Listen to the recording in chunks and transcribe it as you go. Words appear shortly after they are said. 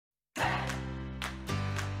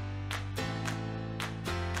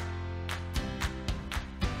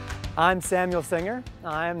I'm Samuel Singer.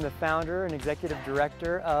 I'm the founder and executive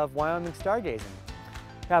director of Wyoming Stargazing.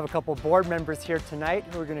 We have a couple board members here tonight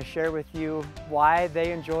who are going to share with you why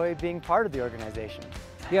they enjoy being part of the organization.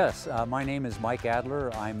 Yes, my name is Mike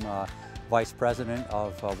Adler. I'm Vice President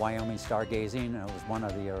of Wyoming Stargazing. I was one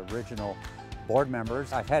of the original board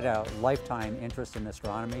members. I've had a lifetime interest in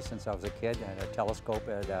astronomy since I was a kid. I had a telescope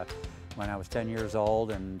when I was 10 years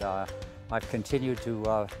old, and I've continued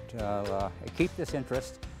to keep this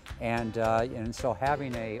interest. And so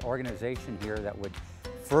having an organization here that would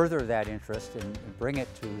further that interest and bring it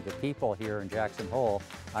to the people here in Jackson Hole,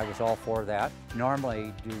 I was all for that.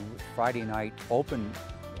 Normally do Friday night open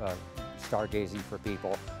stargazing for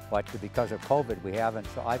people, but because of COVID we haven't,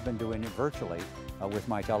 so I've been doing it virtually with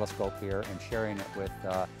my telescope here and sharing it with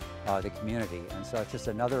the community. And so it's just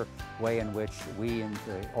another way in which we in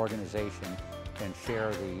the organization can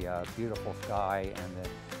share the beautiful sky and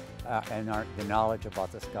the knowledge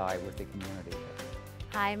about the sky with the community.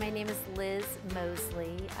 Hi, my name is Liz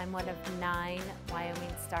Mosley. I'm one of 9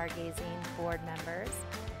 Wyoming Stargazing board members,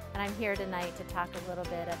 and I'm here tonight to talk a little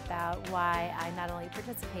bit about why I not only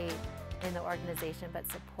participate in the organization but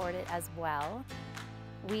support it as well.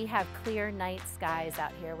 We have clear night skies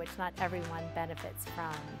out here, which not everyone benefits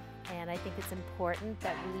from, and I think it's important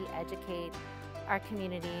that we educate our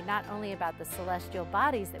community not only about the celestial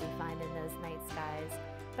bodies that we find in those night skies,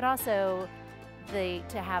 but also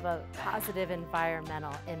to have a positive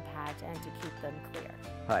environmental impact and to keep them clear.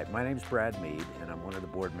 Hi, my name is Brad Mead, and I'm one of the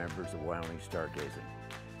board members of Wyoming Stargazing.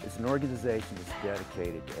 It's an organization that's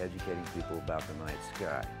dedicated to educating people about the night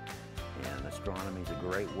sky, and astronomy is a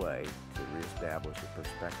great way to reestablish a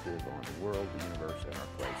perspective on the world, the universe, and our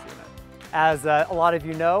place in it. As a lot of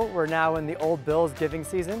you know, we're now in the Old Bills giving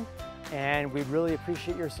season, and we really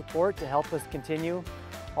appreciate your support to help us continue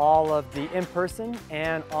all of the in-person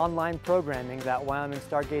and online programming that Wyoming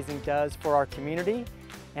Stargazing does for our community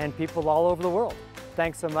and people all over the world.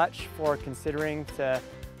 Thanks so much for considering to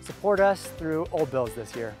support us through Old Bills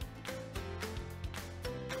this year.